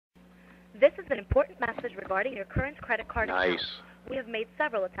This is an important message regarding your current credit card account. Nice. We have made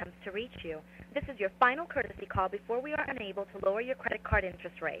several attempts to reach you. This is your final courtesy call before we are unable to lower your credit card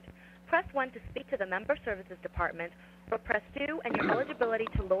interest rate. Press 1 to speak to the Member Services Department, or press 2 and your eligibility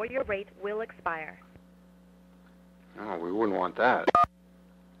to lower your rate will expire. Oh, we wouldn't want that.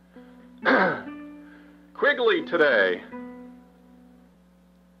 Quigley today.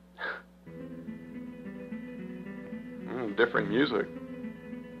 Different music.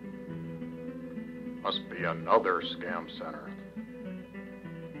 Must be another scam center.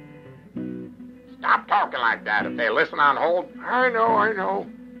 Stop talking like that. If they listen on hold. I know.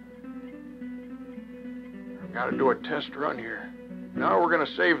 I've got to do a test run here. Now we're going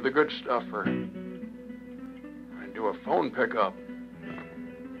to save the good stuff and do a phone pickup.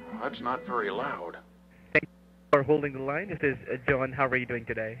 Well, that's not very loud. Thank you for holding the line. This is John. How are you doing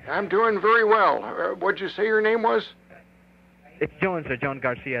today? I'm doing very well. What'd you say your name was? It's John, sir. John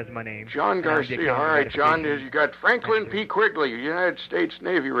Garcia is my name. John Garcia. All right, John. You got Franklin P. Quigley, United States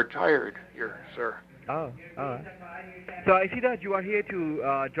Navy, retired here, sir. Oh, all right. So I see that you are here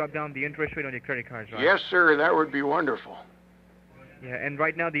to drop down the interest rate on your credit cards, right? Yes, sir. That would be wonderful. Yeah, and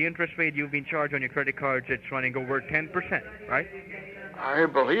right now the interest rate you've been charged on your credit cards, it's running over 10%, right? I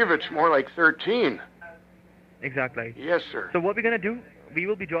believe it's more like 13. Exactly. Yes, sir. So what we're going to do, we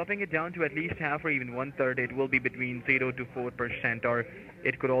will be dropping it down to at least half or even one-third. It will be between 0 to 4%, or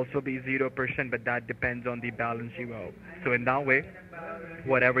it could also be 0%, but that depends on the balance you owe. So in that way,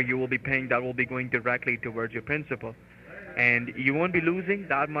 whatever you will be paying, that will be going directly towards your principal. And you won't be losing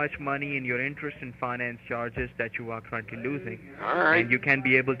that much money in your interest and finance charges that you are currently losing. All right. And you can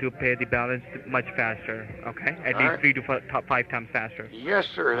be able to pay the balance much faster, okay? At least 3 to 5 times faster. Yes,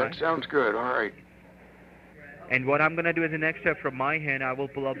 sir. That sounds good. All right. And what I'm going to do as a next step from my hand, I will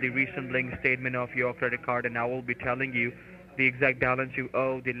pull up the recent link statement of your credit card, and I will be telling you the exact balance you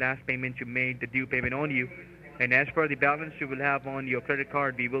owe, the last payment you made, the due payment on you. And as per the balance you will have on your credit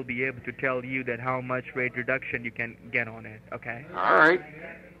card, we will be able to tell you that how much rate reduction you can get on it, okay? All right.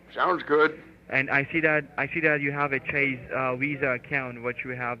 Sounds good. And I see that you have a Chase Visa account, which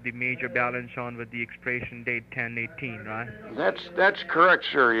you have the major balance on with the expiration date 10/18, right? That's correct,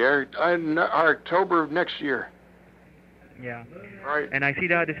 sir. Yeah, October of next year. Yeah. Right. And I see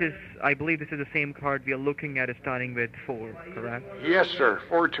that I believe this is the same card we are looking at, starting with 4, correct? Yes, sir.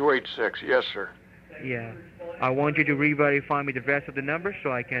 4286. Yes, sir. Yeah. I want you to re-verify me the rest of the numbers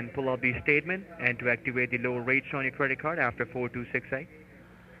so I can pull up the statement and to activate the lower rates on your credit card after 4268.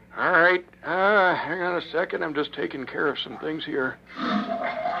 All right. Hang on a second. I'm just taking care of some things here.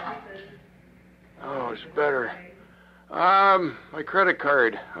 Oh, it's better. My credit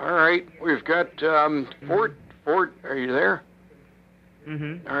card. All right. We've got four. Are you there?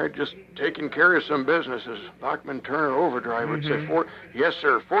 Mm-hmm. All right. Just taking care of some businesses. Bachman Turner Overdrive would say 4. Yes,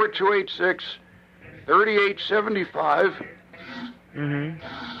 sir. 4286. 3875.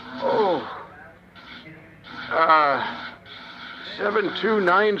 Oh.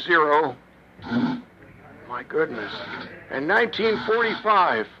 7290. My goodness. And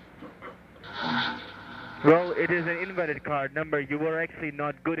 1945. Well, it is an invalid card number. You were actually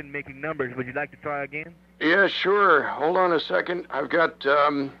not good in making numbers. Would you like to try again? Yeah, sure. Hold on a second. I've got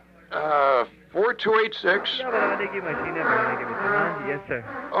 4286. Yes, sir.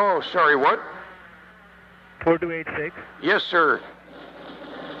 Oh, sorry, what? 4286. Yes, sir.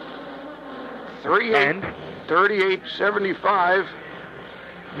 3875.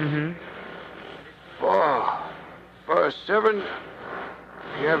 Oh, 7.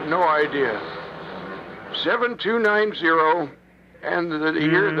 You have no idea. 7290, and the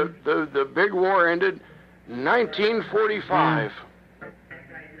year the big war ended, 1945.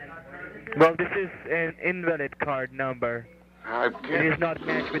 Well, this is an invalid card number. It is not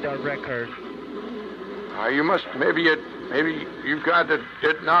matched with our record. You must maybe you've got it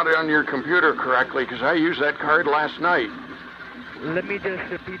not on your computer correctly, because I used that card last night. Let me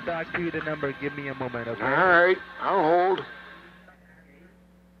just repeat back to you the number. Give me a moment, okay? All right, I'll hold.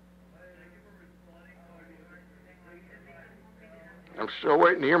 I'm still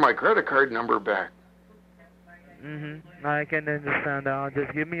waiting to hear my credit card number back. I can understand that.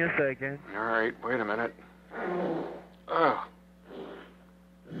 Just give me a second. All right, wait a minute. Oh.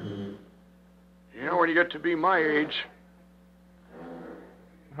 You know, when you get to be my age...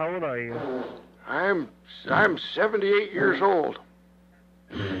 How old are you? I'm 78 years old.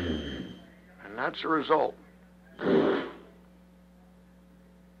 And that's the result. Well,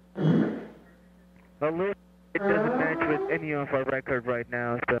 look, it doesn't match with any of our record right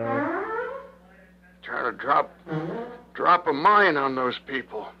now, so... Trying to drop a mine on those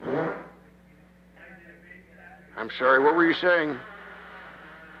people. I'm sorry, what were you saying?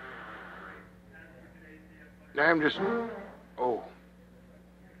 I'm just... Oh.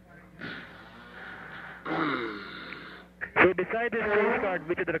 So beside this Chase card,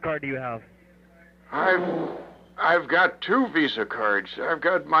 which other card do you have? I've got 2 Visa cards. I've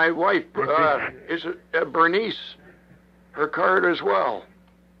got my wife, Bernice, her card as well.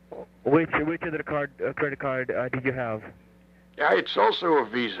 Which other credit card did you have? Yeah, it's also a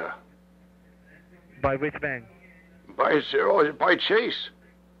Visa. By which bank? By Chase.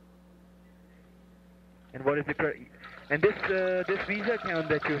 And what is the and this Visa account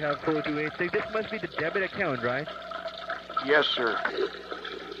that you have 4286? This must be the debit account, right? Yes, sir.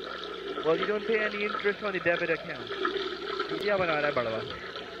 Well, you don't pay any interest on the debit account.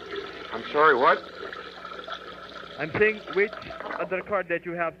 I'm sorry, what? I'm saying which other card that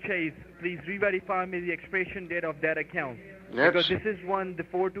you have, Chase, please re-verify me the expiration date of that account. Because this is one, the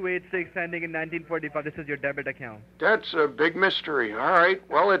 4286 ending in 1945. This is your debit account. That's a big mystery. All right.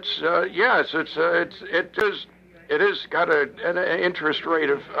 Well, it's yes, it is got an interest rate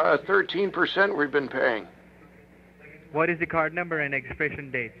of 13% we've been paying. What is the card number and expiration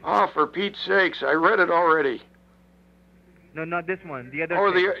date? Oh, for Pete's sakes, I read it already. No, not this one. The other.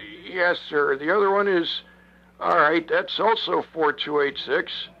 Oh, yes, sir. The other one is, all right. That's also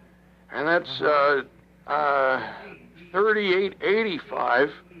 4286, and that's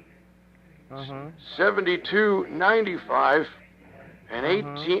 3885, 7295, and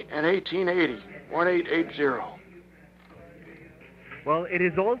 1880. 1880. Well, it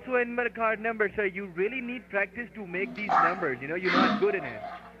is also in my card number, sir. You really need practice to make these numbers. You know, you're not good in it.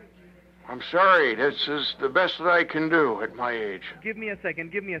 I'm sorry. This is the best that I can do at my age. Give me a second.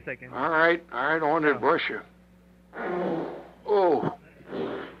 Give me a second. All right. I don't want to brush you. Oh.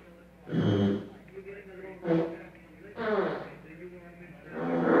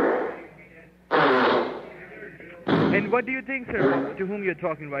 And what do you think, sir, to whom you're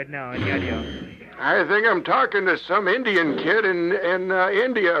talking right now? Any idea? I think I'm talking to some Indian kid in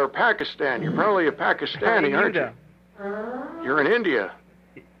India or Pakistan. You're probably a Pakistani, aren't you? You're in India.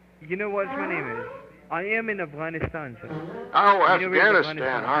 You know what my name is? I am in Afghanistan, sir. Oh,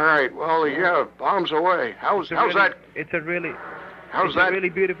 Afghanistan. All right. Well, yeah, bombs away. How's that? It's a really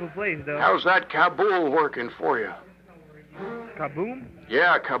beautiful place, though. How's that Kabul working for you? Kabul?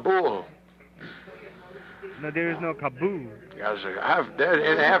 Yeah, Kabul. No, there is no Kabul. Yes,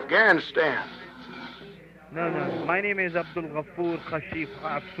 in Afghanistan. No. My name is Abdul Ghafoor Khashif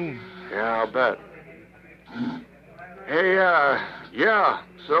Afsoon. Yeah, I'll bet. Hey, yeah.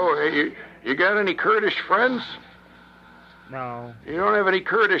 So, hey, you got any Kurdish friends? No. You don't have any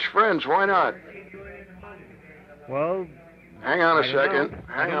Kurdish friends. Why not? Well... Hang on a second.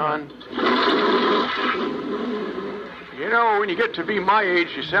 Hang on. You know, when you get to be my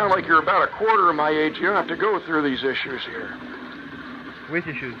age, you sound like you're about a quarter of my age. You don't have to go through these issues here. Which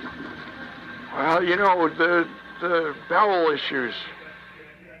issues? Well, you know, the bowel issues.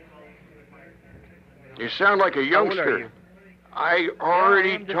 You sound like a youngster. How old are you? I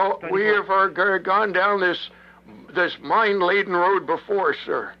already told. We have gone down this mine-laden road before,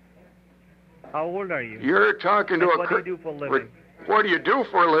 sir. How old are you? You're talking to what do you do for a living? What do you do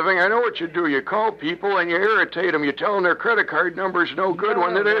for a living? I know what you do. You call people and you irritate them. You tell them their credit card number's no good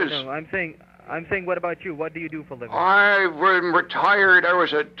when it is. No, I'm saying, what about you? What do you do for a living? I'm retired.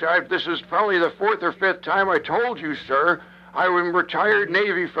 This is probably the 4th or 5th time I told you, sir. I was retired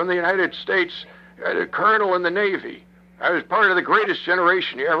Navy from the United States, a colonel in the Navy. I was part of the greatest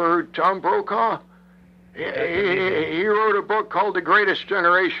generation. You ever heard Tom Brokaw? He wrote a book called The Greatest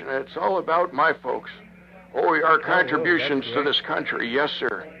Generation. It's all about my folks. Our contributions to this country. Yes,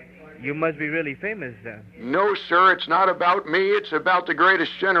 sir. You must be really famous then. No, sir. It's not about me. It's about the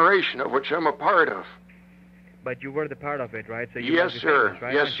greatest generation, of which I'm a part of. But you were the part of it, right? So you yes, must be sir. Famous,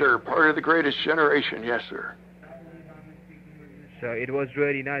 right? Yes, sir. Part of the greatest generation. Yes, sir. So it was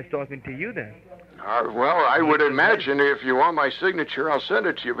really nice talking to you then. Well, I would imagine if you want my signature, I'll send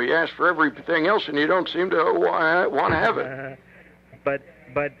it to you. But you ask for everything else, and you don't seem to want to have it.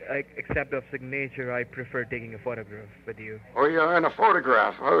 But except of signature, I prefer taking a photograph with you. Oh, yeah, and a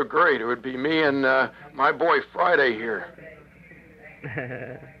photograph. Oh, great. It would be me and my boy Friday here.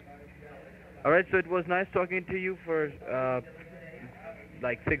 All right, so it was nice talking to you for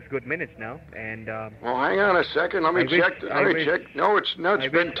like 6 good minutes now, and... well, hang on a second. Let me check. No, it's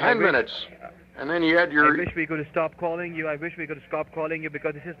been 10 minutes. And then you had your... I wish we could stop calling you.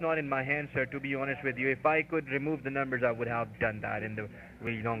 Because this is not in my hands, sir, to be honest with you. If I could remove the numbers, I would have done that in the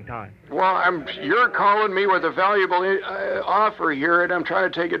really long time. Well, you're calling me with a valuable offer here, and I'm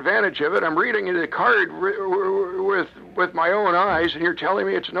trying to take advantage of it. I'm reading the card with my own eyes, and you're telling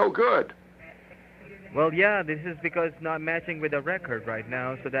me it's no good. Well, yeah, this is because it's not matching with the record right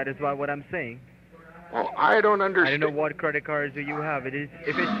now, so that is what I'm saying. Well, I don't I understand. don't know what credit cards do you have. It is,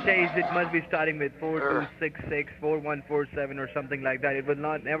 if it says it must be starting with 4266, 4147 or something like that, it will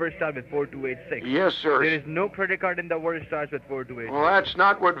not never start with 4286. Yes, sir. There is no credit card in the world starts with 4286. Well, that's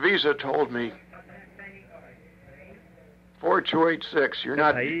not what Visa told me. 4286. You're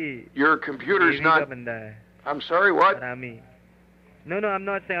not. Your computer's not. I'm sorry. What? No, I'm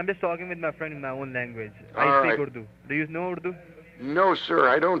not saying. I'm just talking with my friend in my own language. All I speak right. Urdu. Do you know Urdu? No, sir.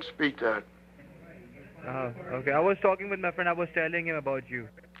 I don't speak that. Oh, okay. I was talking with my friend. I was telling him about you.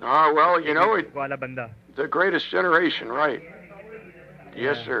 Ah, well, you know it. Wala banda. The greatest generation, right?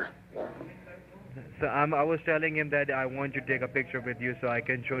 Yes, Yeah. sir. So I was telling him that I want to take a picture with you so I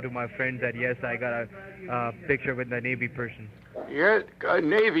can show to my friends that yes, I got a picture with the Navy person. Yeah, a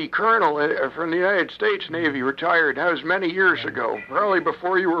Navy colonel from the United States Navy retired. That was many years ago. Probably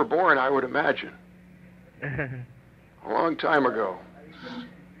before you were born, I would imagine. A long time ago.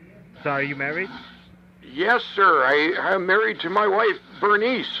 So are you married? Yes, sir. I'm married to my wife,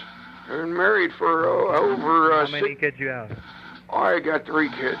 Bernice. I've been married for over... How many kids you have? I got 3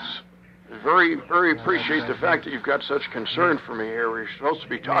 kids. Very, very appreciate the fact that you've got such concern for me here. We're supposed to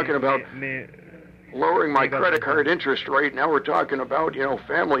be talking about lowering my credit card interest rate. Now we're talking about,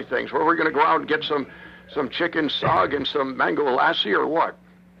 family things. Well, we're going to go out and get some chicken sog and some mango lassi or what?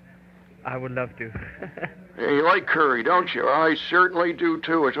 I would love to. You like curry, don't you? I certainly do,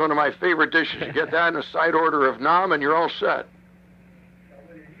 too. It's one of my favorite dishes. You get that in a side order of naan, and you're all set.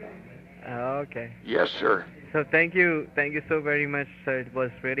 Okay. Yes, sir. So thank you so very much, sir. It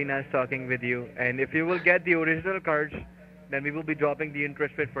was really nice talking with you. And if you will get the original cards, then we will be dropping the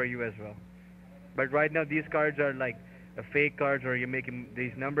interest rate for you as well. But right now, these cards are like fake cards, or you're making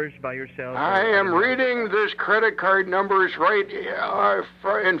these numbers by yourself. I am reading this credit card numbers right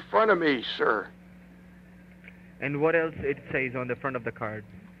in front of me, sir. And what else it says on the front of the card?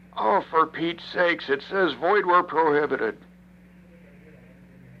 Oh, for Pete's sakes, it says void where prohibited.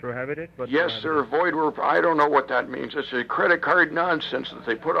 Prohibited? Yes, sir, void where... I don't know what that means. It's a credit card nonsense that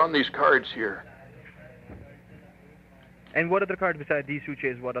they put on these cards here. And what other cards besides these two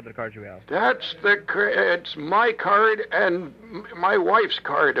chairs, what other cards you have? It's my card and my wife's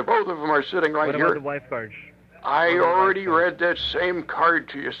card. Both of them are sitting right here. What about the wife cards? I already read that same card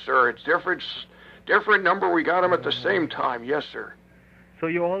to you, sir. It's different number. We got them at the same time. Yes, sir. So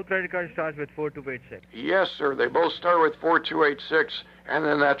your whole credit card starts with 4286? Yes, sir. They both start with 4286, and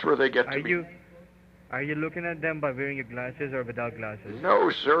then that's where they get to be. Are you looking at them by wearing your glasses or without glasses? No,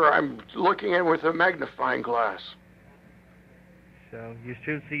 sir. I'm looking in with a magnifying glass. So you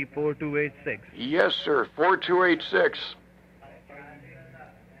still see 4286? Yes, sir. 4286.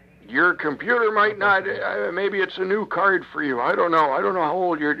 Your computer might not, maybe it's a new card for you. I don't know. I don't know how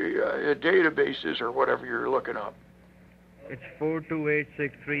old your database is or whatever you're looking up. It's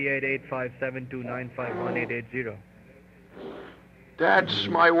 4286388572951880. That's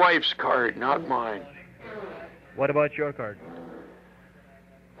my wife's card, not mine. What about your card?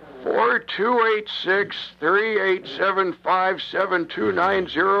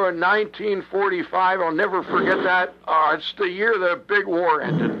 428638757290 in 1945. I'll never forget that. It's the year the big war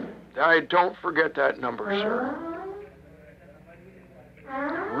ended. I don't forget that number, sir.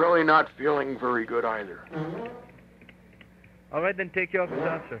 Really not feeling very good either. All right, then take care of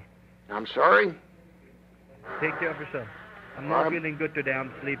yourself, sir. I'm sorry? Take care of yourself. I'm not feeling good today.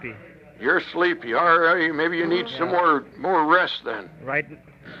 I'm sleepy. You're sleepy. All right, maybe you need some more rest then. Right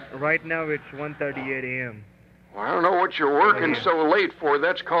now it's 1:38 a.m. Well, I don't know what you're working so late for.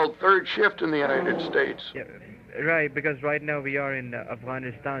 That's called third shift in the United States. Yeah, right, because right now we are in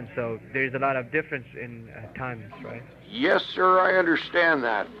Afghanistan, so there's a lot of difference in times, right? Yes, sir, I understand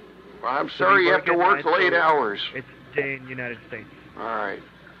that. I'm sorry you have to work late hours. It's day in the United States. All right.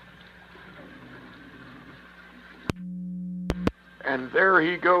 And there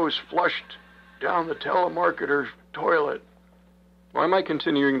he goes, flushed down the telemarketer's toilet. Why am I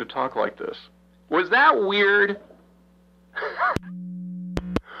continuing to talk like this? Was that weird?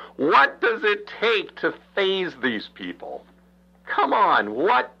 What does it take to phase these people? Come on,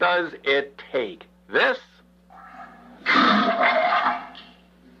 what does it take? This?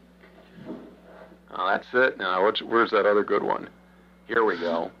 Oh, that's it. Now, where's that other good one? Here we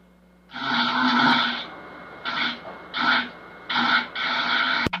go. I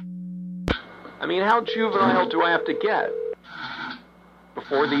mean, how juvenile do I have to get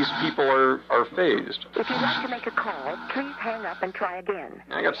before these people are phased? If you'd like to make a call, please hang up and try again.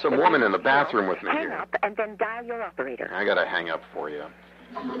 I got some woman in the bathroom with me hang here. Hang up and then dial your operator. I gotta hang up for you.